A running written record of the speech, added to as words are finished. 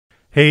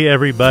Hey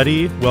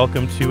everybody,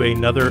 welcome to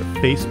another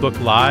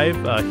Facebook Live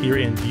here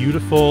in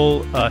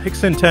beautiful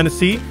Hickson,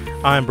 Tennessee.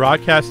 I'm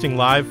broadcasting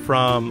live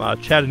from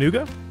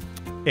Chattanooga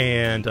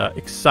and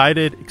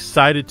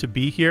excited to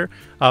be here.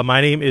 My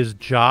name is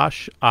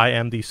Josh. I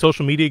am the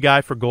social media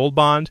guy for Gold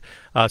Bond.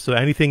 So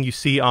anything you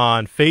see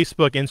on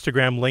Facebook,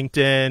 Instagram,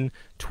 LinkedIn,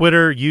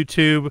 Twitter,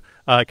 YouTube,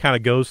 kind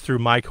of goes through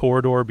my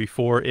corridor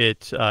before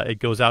it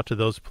goes out to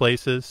those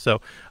places.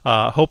 So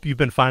hope you've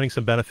been finding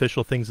some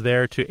beneficial things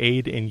there to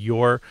aid in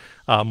your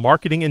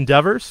marketing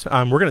endeavors.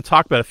 We're going to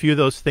talk about a few of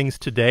those things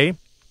today.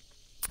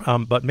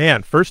 But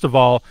man, first of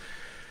all,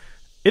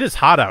 it is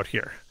hot out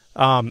here.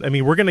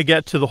 We're going to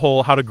get to the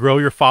whole how to grow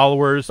your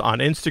followers on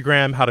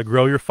Instagram, how to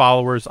grow your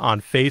followers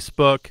on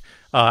Facebook,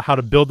 how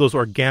to build those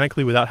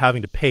organically without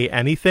having to pay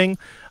anything.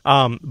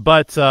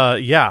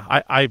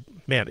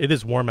 Man, it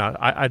is warm out.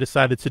 I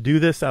decided to do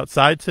this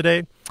outside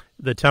today.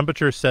 The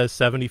temperature says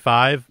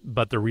 75,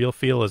 but the real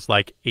feel is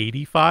like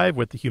 85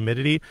 with the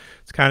humidity.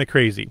 It's kind of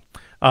crazy.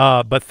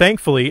 But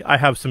thankfully, I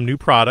have some new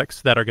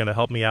products that are going to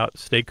help me out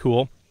stay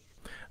cool.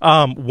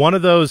 One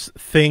of those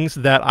things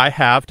that I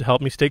have to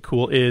help me stay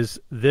cool is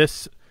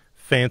this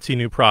fancy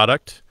new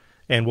product,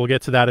 and we'll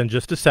get to that in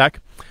just a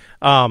sec.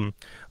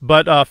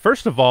 But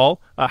first of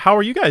all, how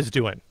are you guys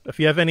doing? If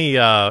you have any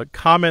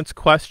comments,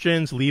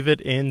 questions, leave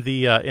it in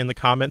the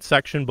comments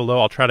section below.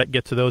 I'll try to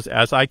get to those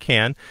as I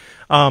can.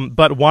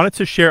 But wanted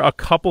to share a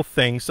couple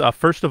things.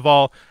 First of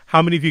all,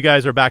 how many of you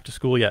guys are back to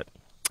school yet?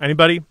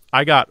 Anybody?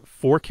 I got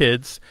 4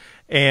 kids.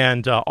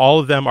 And all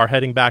of them are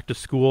heading back to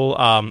school.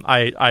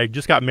 I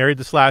just got married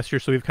this last year,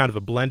 so we have kind of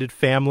a blended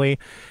family.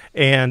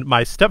 And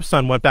my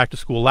stepson went back to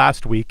school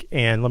last week,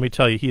 and let me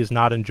tell you, he is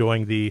not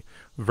enjoying the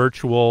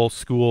virtual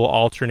school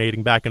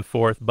alternating back and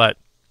forth, but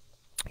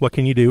what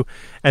can you do?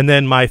 And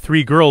then my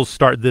 3 girls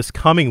start this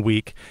coming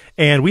week,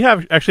 and we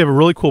actually have a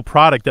really cool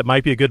product that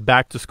might be a good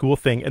back-to-school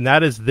thing, and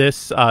that is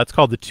this. It's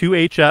called the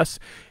 2HS.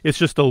 It's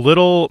just a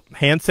little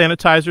hand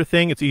sanitizer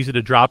thing. It's easy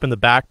to drop in the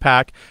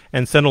backpack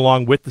and send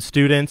along with the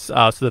students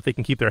so that they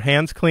can keep their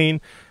hands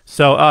clean.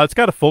 So it's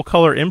got a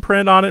full-color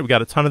imprint on it. We've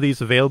got a ton of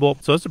these available,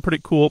 so it's a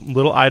pretty cool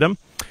little item.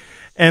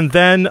 And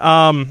then,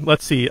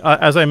 let's see,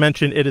 as I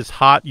mentioned, it is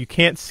hot. You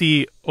can't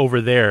see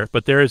over there,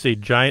 but there is a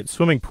giant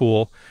swimming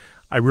pool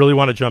I really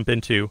want to jump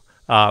into.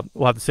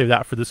 We'll have to save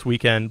that for this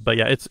weekend. But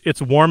yeah,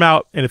 it's warm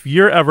out, and if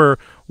you're ever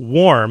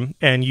warm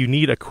and you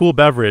need a cool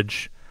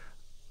beverage,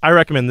 I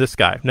recommend this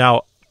guy.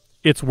 Now,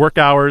 it's work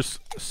hours,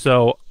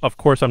 so of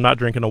course I'm not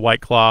drinking a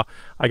White Claw.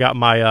 I got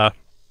my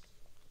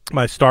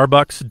my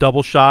Starbucks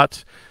double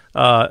shot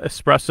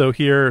espresso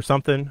here or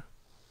something.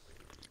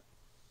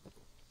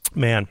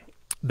 Man,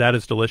 that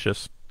is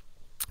delicious.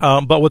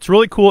 But what's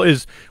really cool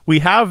is we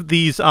have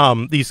these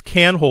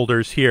can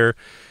holders here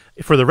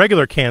for the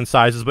regular can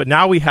sizes, but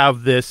now we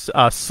have this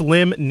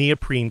slim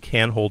neoprene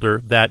can holder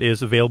that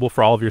is available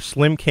for all of your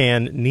slim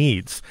can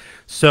needs.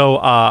 So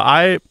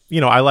I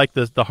like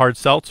the hard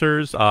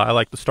seltzers. I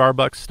like the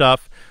Starbucks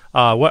stuff.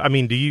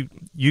 Do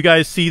you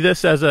guys see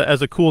this as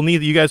a cool need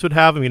that you guys would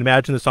have?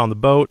 Imagine this on the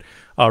boat,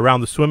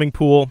 around the swimming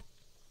pool,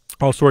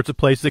 all sorts of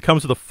places. It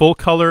comes with a full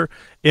color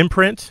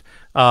imprint.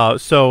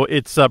 So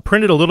it's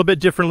printed a little bit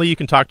differently. You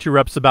can talk to your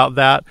reps about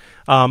that.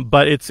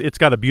 But it's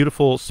got a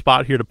beautiful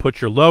spot here to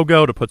put your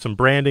logo, to put some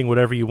branding,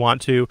 whatever you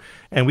want to.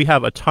 And we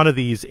have a ton of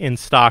these in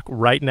stock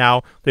right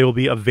now. They will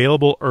be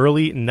available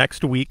early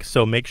next week.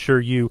 So make sure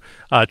you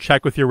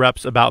check with your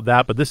reps about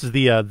that. But this is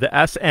the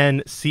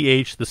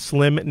SNCH, the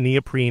slim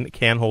neoprene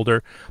can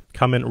holder,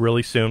 coming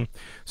really soon.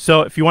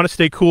 So if you want to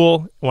stay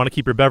cool, want to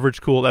keep your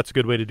beverage cool, that's a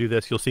good way to do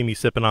this. You'll see me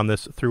sipping on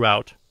this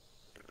throughout.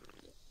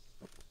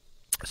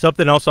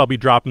 Something else I'll be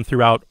dropping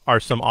throughout are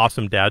some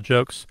awesome dad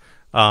jokes.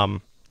 Do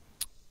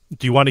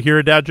you want to hear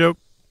a dad joke?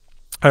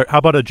 Or how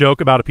about a joke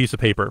about a piece of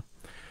paper?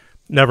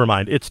 Never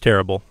mind. It's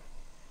terrible.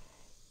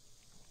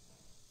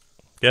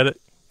 Get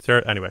it?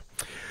 Sarah? Anyway.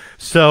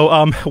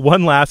 So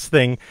one last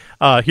thing.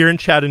 Here in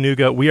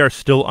Chattanooga, we are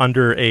still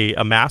under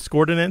a mask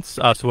ordinance.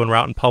 So when we're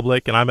out in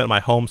public, and I'm at my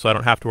home, so I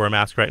don't have to wear a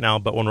mask right now,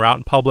 but when we're out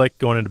in public,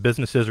 going into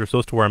businesses, we're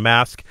supposed to wear a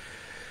mask.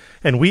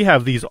 And we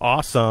have these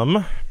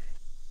awesome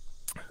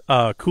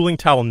cooling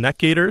towel neck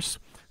gaiters.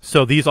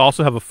 So these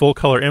also have a full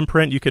color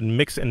imprint. You can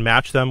mix and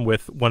match them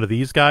with one of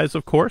these guys,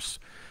 of course.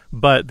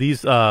 But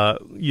these,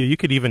 you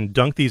could even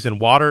dunk these in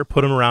water,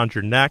 put them around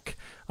your neck,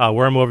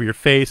 wear them over your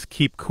face,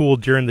 keep cool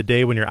during the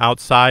day when you're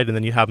outside, and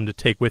then you have them to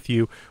take with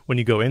you when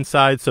you go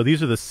inside. So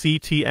these are the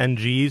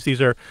CTNGs.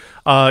 These are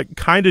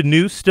kind of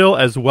new still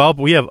as well,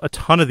 but we have a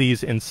ton of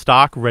these in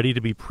stock ready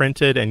to be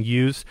printed and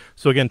used.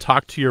 So again,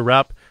 talk to your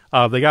rep.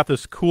 They got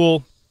this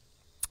cool,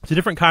 it's a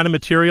different kind of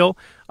material.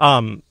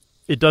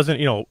 It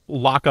doesn't,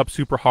 lock up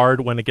super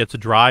hard when it gets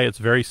dry. It's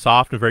very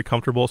soft and very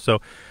comfortable.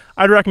 So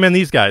I'd recommend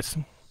these guys.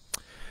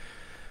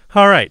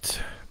 All right,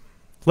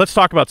 let's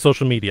talk about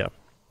social media.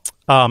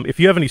 If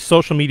you have any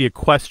social media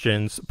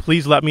questions,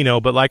 please let me know.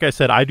 But like I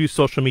said, I do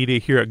social media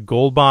here at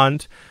Gold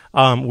Bond.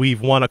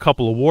 We've won a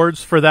couple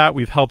awards for that.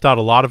 We've helped out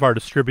a lot of our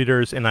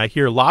distributors, and I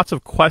hear lots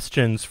of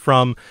questions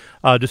from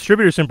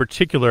distributors in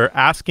particular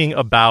asking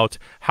about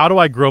how do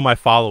I grow my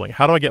following?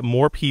 How do I get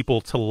more people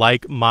to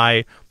like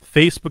my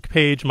Facebook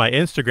page, my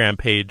Instagram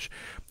page?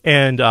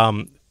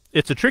 And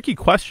it's a tricky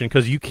question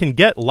because you can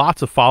get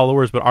lots of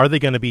followers, but are they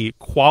going to be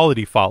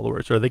quality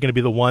followers? Are they going to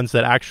be the ones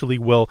that actually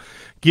will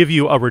give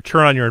you a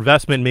return on your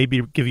investment,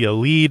 maybe give you a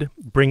lead,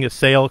 bring a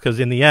sale? Because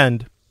in the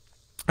end,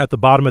 at the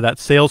bottom of that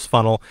sales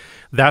funnel,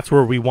 that's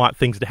where we want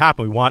things to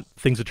happen. We want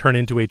things to turn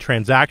into a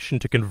transaction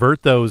to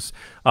convert those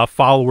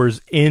followers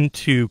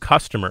into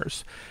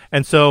customers.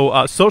 And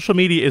so social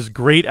media is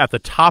great at the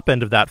top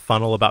end of that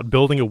funnel about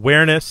building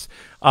awareness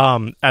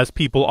as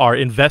people are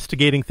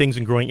investigating things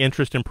and growing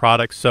interest in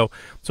products. So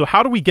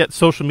how do we get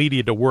social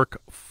media to work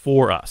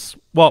for us?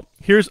 Well,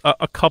 here's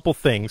a couple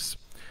things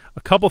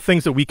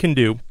that we can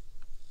do.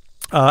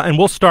 And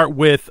we'll start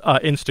with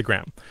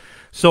Instagram.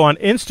 So on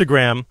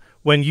Instagram,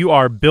 when you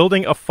are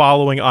building a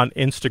following on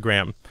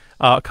Instagram,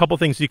 a couple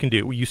things you can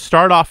do. You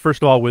start off,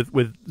 first of all,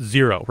 with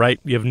zero, right?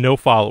 You have no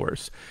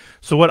followers.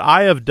 So what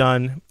I have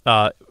done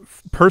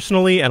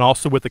personally and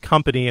also with the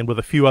company and with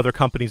a few other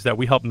companies that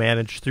we help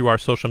manage through our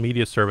social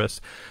media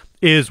service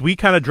is we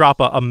kind of drop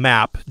a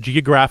map,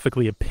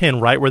 geographically, a pin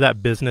right where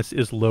that business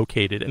is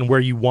located and where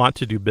you want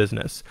to do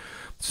business.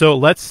 So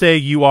let's say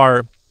you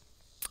are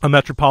a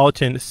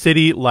metropolitan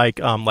city like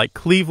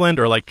Cleveland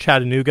or like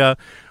Chattanooga.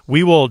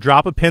 We will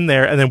drop a pin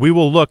there, and then we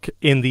will look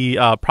in the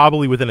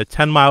probably within a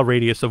 10-mile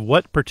radius of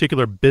what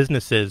particular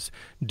businesses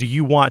do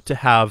you want to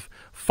have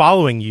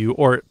following you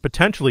or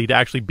potentially to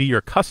actually be your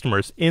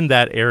customers in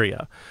that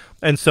area.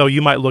 And so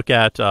you might look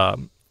at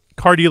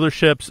car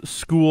dealerships,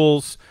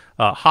 schools,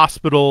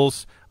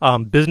 hospitals,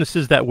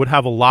 businesses that would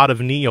have a lot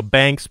of need,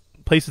 banks,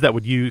 places that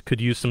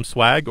could use some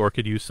swag or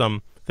could use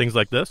some things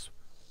like this.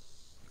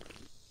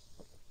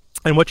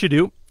 And what you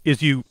do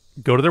is you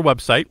go to their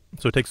website.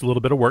 So it takes a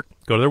little bit of work.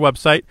 Go to their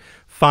website,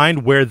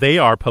 find where they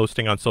are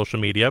posting on social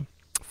media,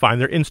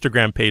 find their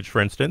Instagram page, for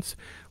instance,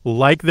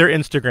 like their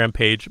Instagram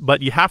page,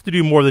 but you have to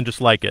do more than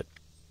just like it.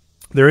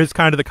 There is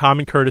kind of the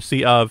common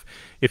courtesy of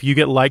if you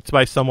get liked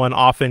by someone,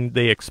 often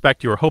they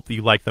expect you or hope that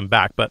you like them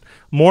back. But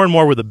more and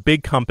more with a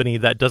big company,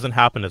 that doesn't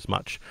happen as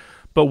much.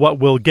 But what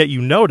will get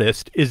you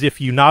noticed is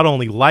if you not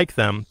only like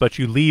them, but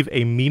you leave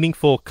a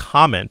meaningful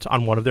comment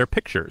on one of their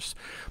pictures.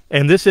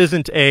 And this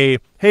isn't a,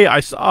 hey, I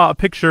saw a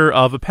picture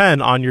of a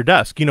pen on your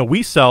desk.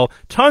 We sell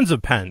tons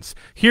of pens.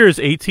 Here's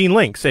 18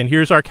 links, and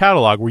here's our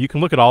catalog where you can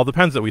look at all the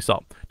pens that we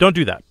sell. Don't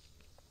do that.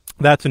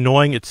 That's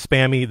annoying. It's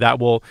spammy. That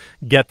will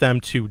get them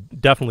to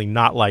definitely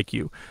not like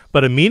you.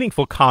 But a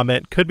meaningful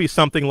comment could be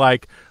something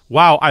like,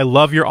 wow, I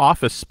love your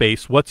office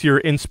space. What's your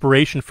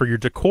inspiration for your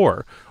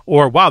decor?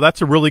 Or, wow,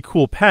 that's a really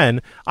cool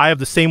pen. I have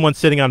the same one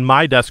sitting on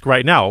my desk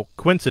right now.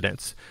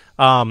 Coincidence.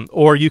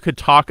 Or you could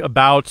talk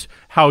about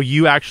how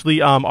you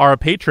actually are a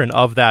patron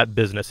of that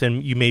business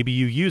and maybe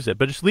you use it.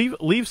 But just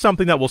leave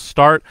something that will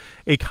start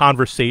a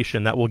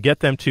conversation that will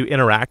get them to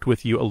interact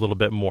with you a little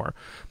bit more.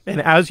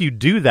 And as you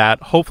do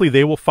that, hopefully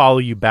they will follow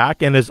you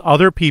back. And as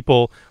other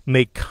people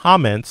make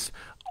comments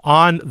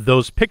on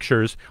those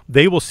pictures,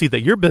 they will see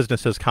that your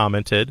business has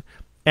commented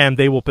and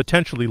they will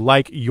potentially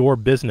like your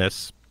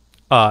business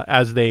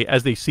as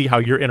they see how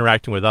you're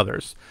interacting with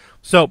others.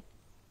 So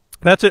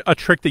that's a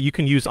trick that you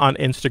can use on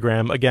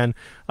Instagram. Again,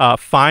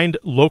 find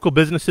local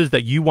businesses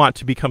that you want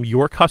to become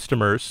your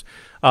customers,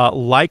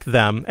 like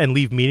them, and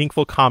leave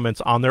meaningful comments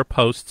on their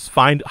posts.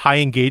 Find high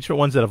engagement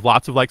ones that have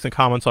lots of likes and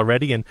comments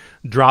already and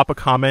drop a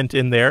comment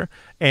in there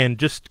and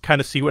just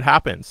kind of see what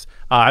happens.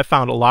 I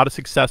found a lot of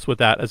success with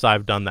that as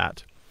I've done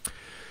that.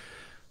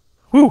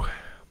 Whew.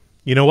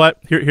 You know what?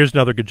 Here's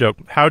another good joke.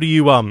 How do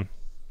you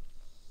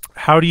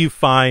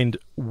find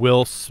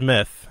Will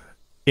Smith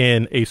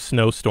in a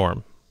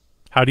snowstorm?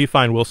 How do you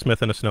find Will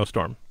Smith in a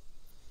snowstorm?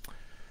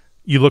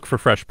 You look for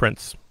Fresh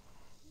Prince.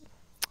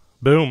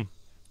 Boom.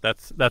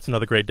 That's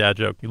another great dad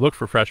joke. You look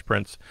for Fresh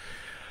Prince.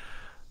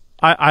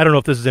 I don't know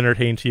if this is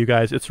entertaining to you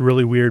guys. It's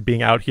really weird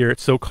being out here.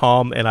 It's so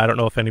calm, and I don't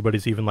know if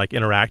anybody's even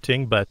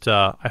interacting, but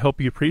I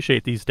hope you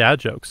appreciate these dad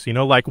jokes.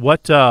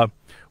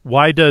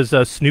 Why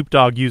does Snoop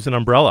Dogg use an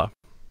umbrella?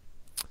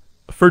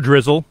 For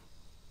drizzle.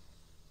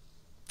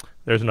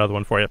 There's another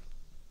one for you.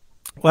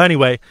 Well,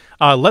 anyway,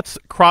 let's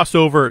cross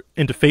over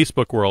into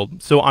Facebook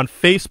world. So on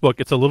Facebook,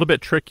 it's a little bit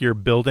trickier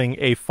building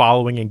a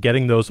following and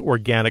getting those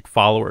organic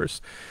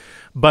followers.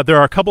 But there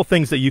are a couple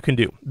things that you can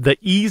do. The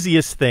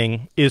easiest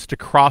thing is to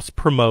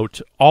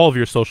cross-promote all of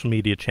your social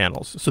media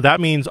channels. So that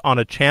means on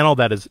a channel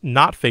that is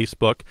not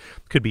Facebook,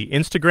 could be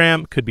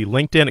Instagram, could be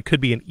LinkedIn, it could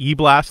be an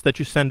e-blast that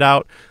you send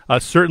out,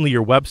 certainly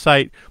your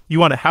website. You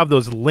want to have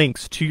those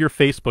links to your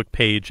Facebook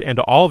page and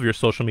to all of your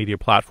social media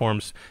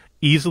platforms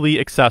easily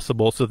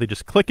accessible, so they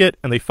just click it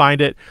and they find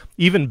it.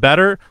 Even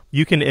better,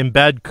 you can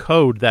embed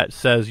code that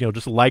says,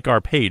 just like our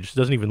page. It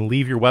doesn't even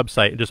leave your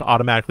website. It just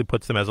automatically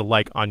puts them as a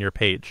like on your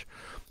page.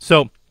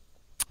 So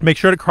make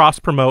sure to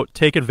cross-promote,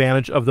 take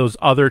advantage of those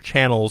other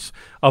channels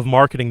of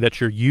marketing that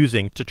you're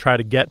using to try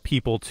to get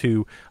people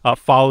to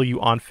follow you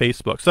on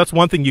Facebook. So that's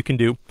one thing you can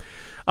do.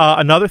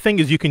 Another thing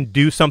is you can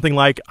do something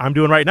like I'm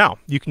doing right now.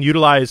 You can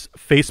utilize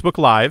Facebook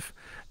Live,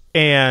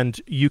 and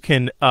you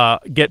can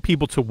get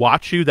people to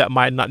watch you that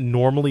might not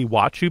normally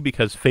watch you,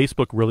 because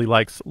Facebook really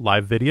likes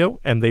live video,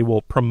 and they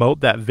will promote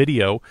that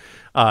video.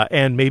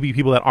 And maybe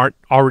people that aren't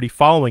already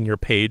following your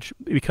page,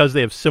 because they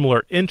have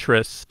similar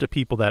interests to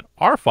people that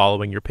are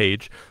following your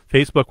page,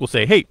 Facebook will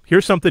say, hey,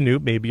 here's something new,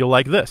 maybe you'll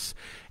like this.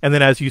 And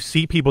then as you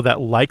see people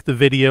that like the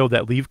video,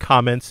 that leave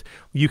comments,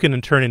 you can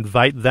in turn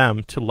invite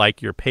them to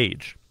like your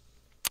page.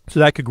 So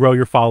that could grow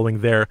your following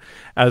there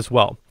as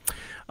well.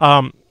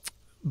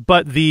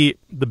 But the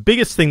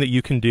biggest thing that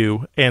you can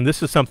do, and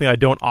this is something I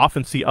don't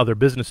often see other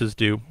businesses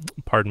do,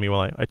 pardon me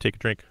while I take a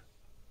drink.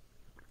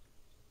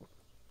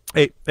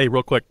 Hey,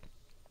 real quick.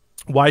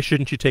 Why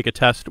shouldn't you take a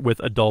test with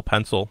a dull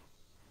pencil?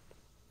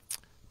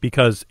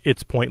 Because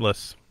it's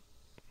pointless.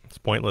 It's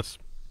pointless.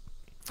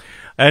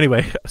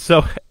 Anyway,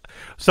 so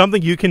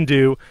something you can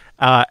do,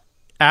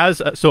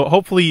 so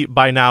hopefully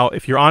by now,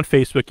 if you're on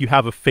Facebook, you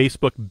have a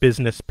Facebook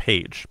business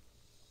page.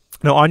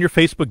 Now, on your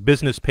Facebook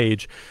business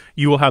page,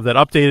 you will have that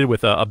updated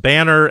with a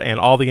banner, and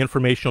all the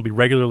information will be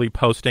regularly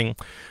posting.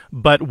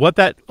 But what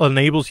that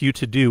enables you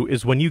to do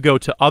is when you go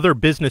to other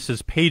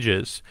businesses'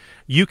 pages,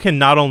 you can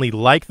not only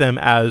like them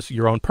as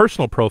your own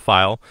personal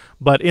profile,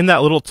 but in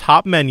that little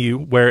top menu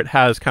where it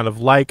has kind of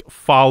like,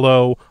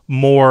 follow,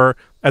 more,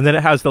 and then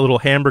it has the little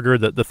hamburger,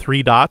 the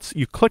three dots,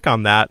 you click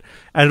on that,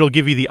 and it'll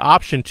give you the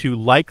option to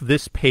like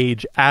this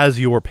page as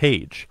your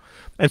page.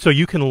 And so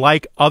you can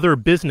like other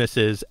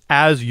businesses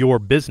as your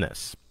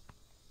business.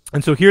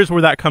 And so here's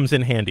where that comes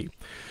in handy.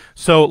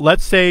 So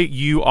let's say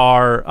you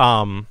are,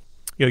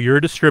 you're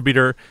a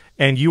distributor,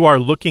 and you are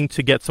looking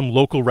to get some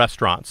local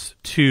restaurants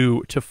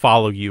to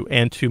follow you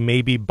and to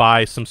maybe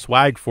buy some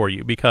swag for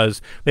you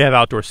because they have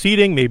outdoor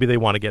seating. Maybe they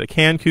want to get a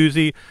can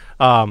koozie,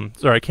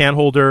 a can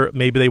holder.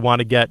 Maybe they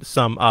want to get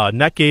some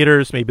neck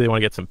gaiters. Maybe they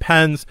want to get some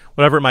pens,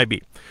 whatever it might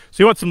be.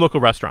 So you want some local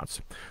restaurants.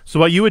 So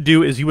what you would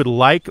do is you would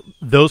like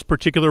those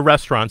particular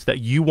restaurants that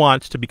you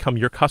want to become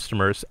your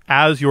customers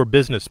as your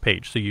business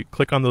page. So you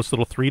click on those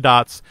little three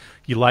dots,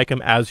 you like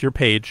them as your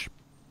page,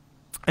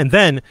 and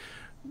then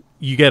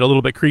you get a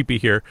little bit creepy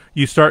here.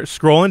 You start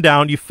scrolling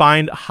down, you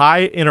find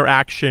high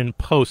interaction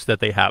posts that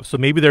they have. So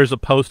maybe there's a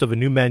post of a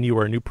new menu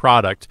or a new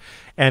product,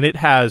 and it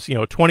has,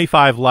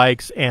 25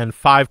 likes and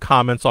 5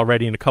 comments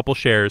already and a couple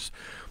shares.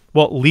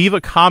 Well, leave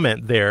a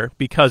comment there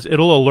because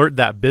it'll alert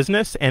that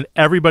business and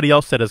everybody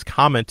else that has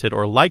commented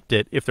or liked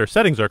it, if their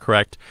settings are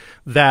correct,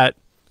 that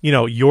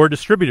your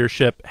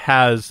distributorship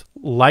has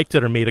liked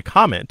it or made a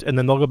comment. And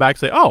then they'll go back and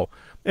say, oh,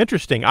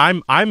 interesting.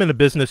 I'm in a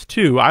business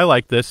too. I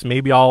like this.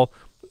 Maybe I'll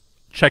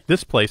check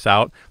this place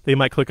out. They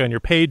might click on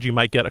your page. You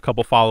might get a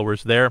couple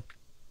followers there.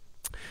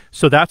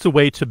 So that's a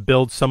way to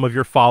build some of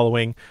your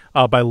following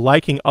by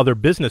liking other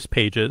business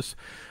pages.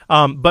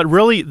 But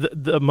really,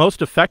 the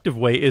most effective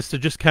way is to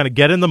just kind of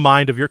get in the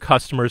mind of your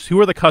customers. Who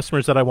are the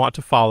customers that I want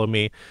to follow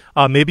me?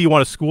 Maybe you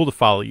want a school to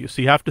follow you.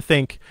 So you have to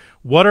think,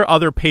 what are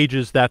other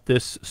pages that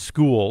this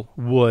school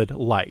would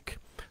like?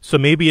 So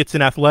maybe it's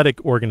an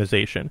athletic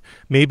organization.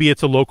 Maybe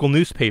it's a local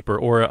newspaper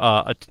or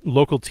a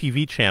local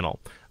TV channel.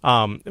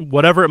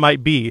 Whatever it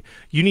might be,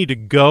 you need to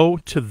go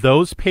to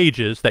those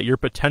pages that your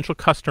potential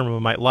customer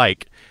might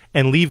like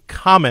and leave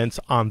comments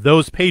on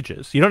those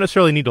pages. You don't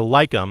necessarily need to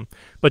like them,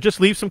 but just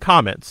leave some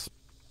comments.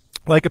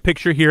 Like a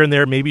picture here and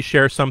there, maybe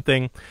share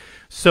something,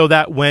 so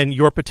that when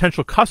your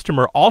potential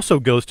customer also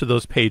goes to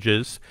those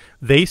pages,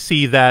 they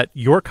see that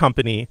your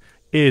company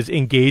is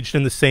engaged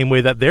in the same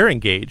way that they're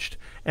engaged.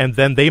 And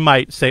then they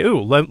might say, ooh,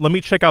 let me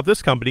check out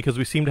this company because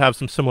we seem to have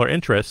some similar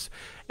interests.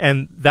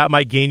 And that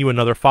might gain you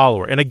another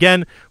follower. And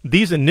again,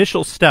 these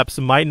initial steps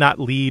might not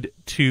lead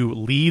to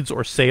leads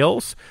or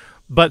sales,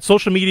 but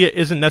social media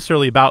isn't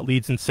necessarily about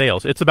leads and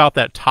sales. It's about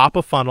that top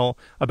of funnel,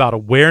 about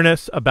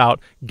awareness, about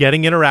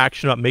getting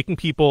interaction, about making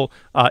people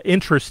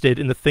interested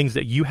in the things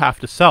that you have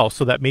to sell,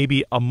 so that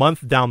maybe a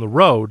month down the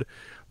road,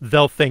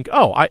 they'll think,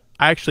 oh, I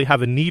actually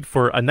have a need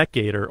for a neck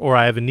gaiter, or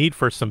I have a need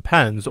for some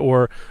pens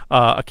or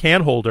a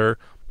can holder.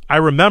 I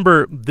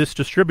remember this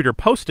distributor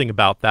posting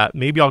about that.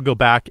 Maybe I'll go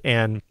back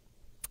and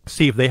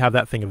see if they have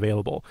that thing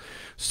available.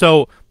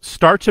 So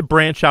start to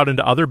branch out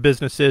into other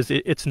businesses.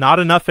 It's not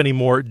enough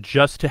anymore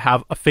just to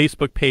have a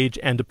Facebook page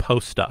and to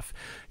post stuff.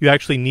 You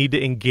actually need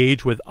to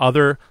engage with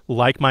other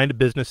like-minded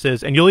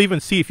businesses. And you'll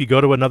even see, if you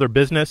go to another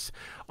business,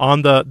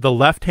 on the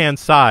left-hand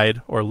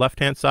side, or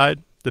left-hand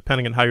side,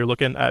 depending on how you're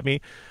looking at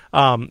me,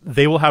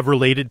 they will have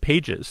related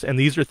pages. And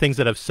these are things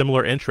that have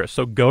similar interests.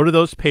 So go to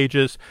those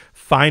pages,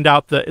 find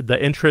out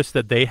the interests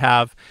that they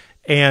have,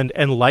 and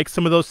like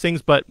some of those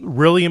things. But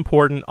really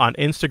important, on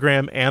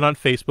Instagram and on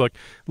Facebook,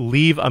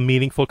 leave a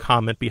meaningful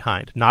comment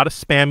behind. Not a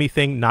spammy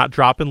thing, not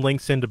dropping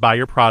links in to buy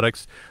your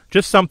products.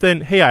 Just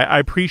something, hey, I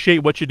appreciate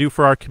what you do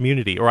for our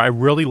community, or I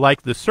really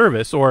like this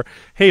service, or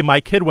hey,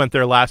 my kid went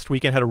there last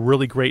week and had a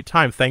really great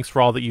time. Thanks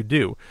for all that you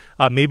do.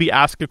 Maybe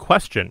ask a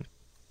question.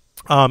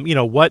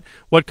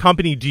 What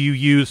company do you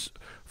use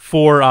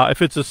for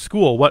if it's a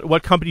school?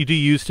 What company do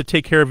you use to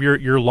take care of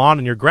your lawn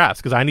and your grass?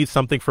 Because I need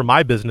something for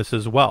my business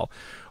as well.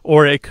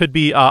 Or it could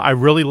be I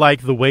really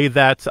like the way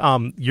that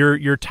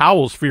your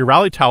towels for your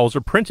rally towels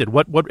are printed.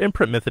 What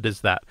imprint method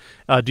is that?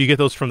 Do you get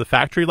those from the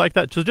factory like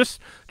that? So just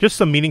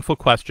some meaningful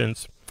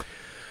questions.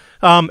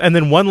 And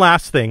then one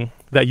last thing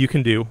that you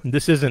can do.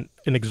 This isn't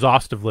an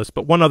exhaustive list,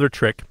 but one other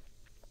trick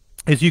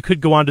is you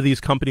could go onto these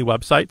company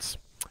websites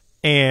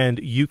and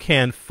you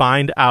can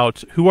find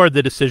out who are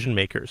the decision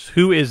makers,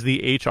 who is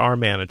the HR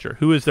manager,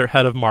 who is their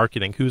head of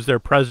marketing, who's their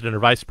president or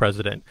vice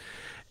president,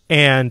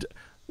 and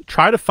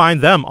try to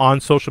find them on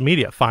social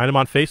media. Find them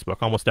on Facebook.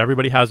 Almost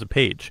everybody has a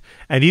page.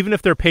 And even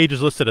if their page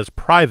is listed as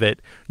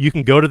private, you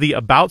can go to the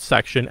About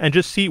section and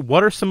just see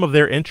what are some of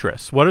their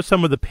interests. What are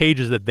some of the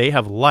pages that they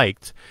have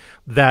liked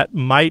that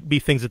might be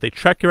things that they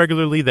check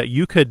regularly that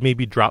you could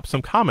maybe drop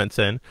some comments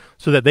in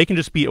so that they can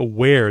just be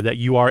aware that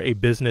you are a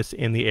business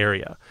in the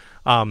area.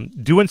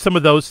 Doing some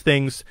of those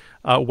things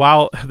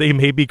while they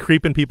may be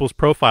creeping people's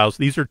profiles,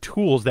 these are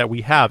tools that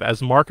we have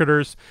as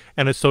marketers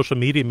and as social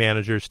media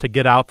managers to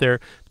get out there,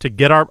 to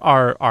get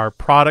our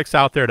products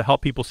out there to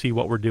help people see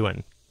what we're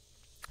doing.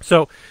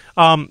 So,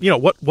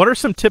 what are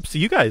some tips that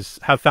you guys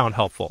have found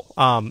helpful?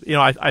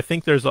 I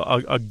think there's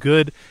a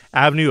good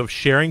avenue of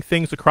sharing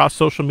things across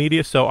social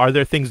media. So are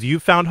there things you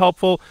found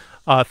helpful,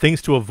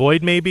 things to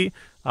avoid maybe?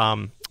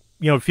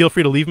 Feel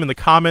free to leave them in the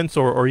comments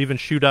or even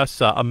shoot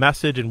us a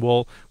message and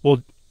we'll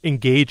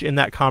engage in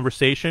that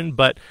conversation.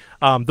 But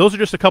those are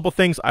just a couple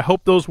things. I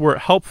hope those were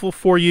helpful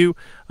for you.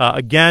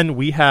 Again,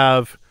 we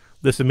have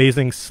this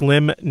amazing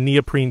slim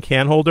neoprene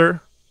can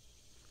holder.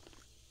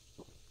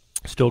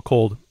 Still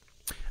cold.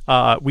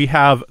 We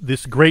have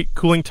this great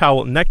cooling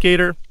towel neck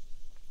gaiter.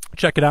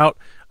 Check it out.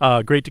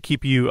 Great to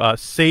keep you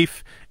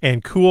safe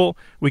and cool.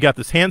 We got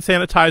this hand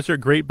sanitizer,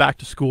 great back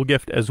to school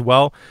gift as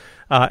well.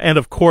 And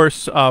of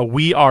course,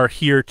 we are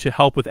here to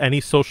help with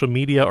any social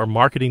media or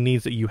marketing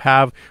needs that you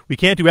have. We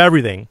can't do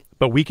everything,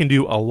 but we can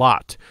do a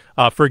lot.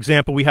 For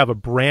example, we have a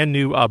brand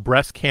new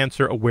Breast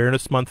Cancer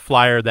Awareness Month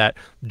flyer that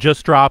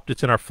just dropped.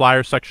 It's in our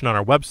flyer section on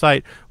our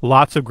website.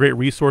 Lots of great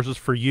resources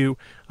for you.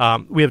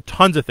 We have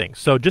tons of things.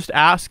 So just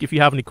ask if you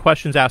have any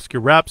questions, ask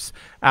your reps,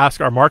 ask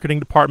our marketing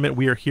department.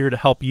 We are here to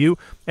help you.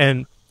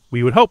 And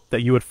we would hope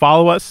that you would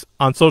follow us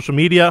on social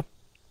media.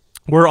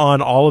 We're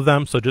on all of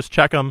them, so just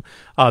check them.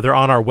 They're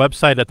on our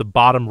website at the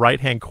bottom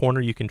right-hand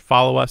corner. You can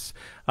follow us.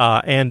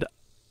 And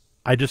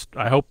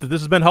I hope that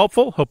this has been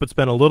helpful. Hope it's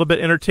been a little bit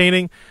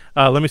entertaining.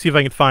 Let me see if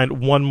I can find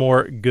one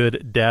more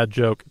good dad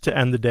joke to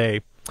end the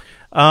day.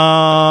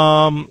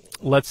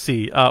 Let's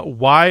see.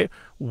 Here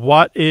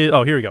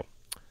we go.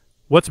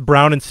 What's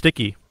brown and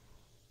sticky?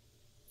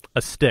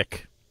 A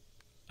stick.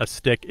 A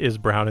stick is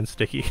brown and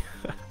sticky.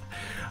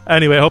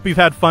 Anyway, I hope you've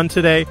had fun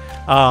today,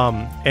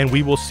 and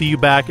we will see you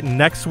back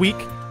next week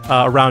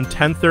around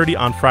 10:30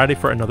 on Friday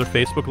for another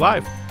Facebook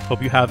Live.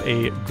 Hope you have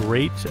a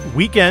great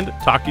weekend.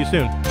 Talk to you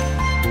soon.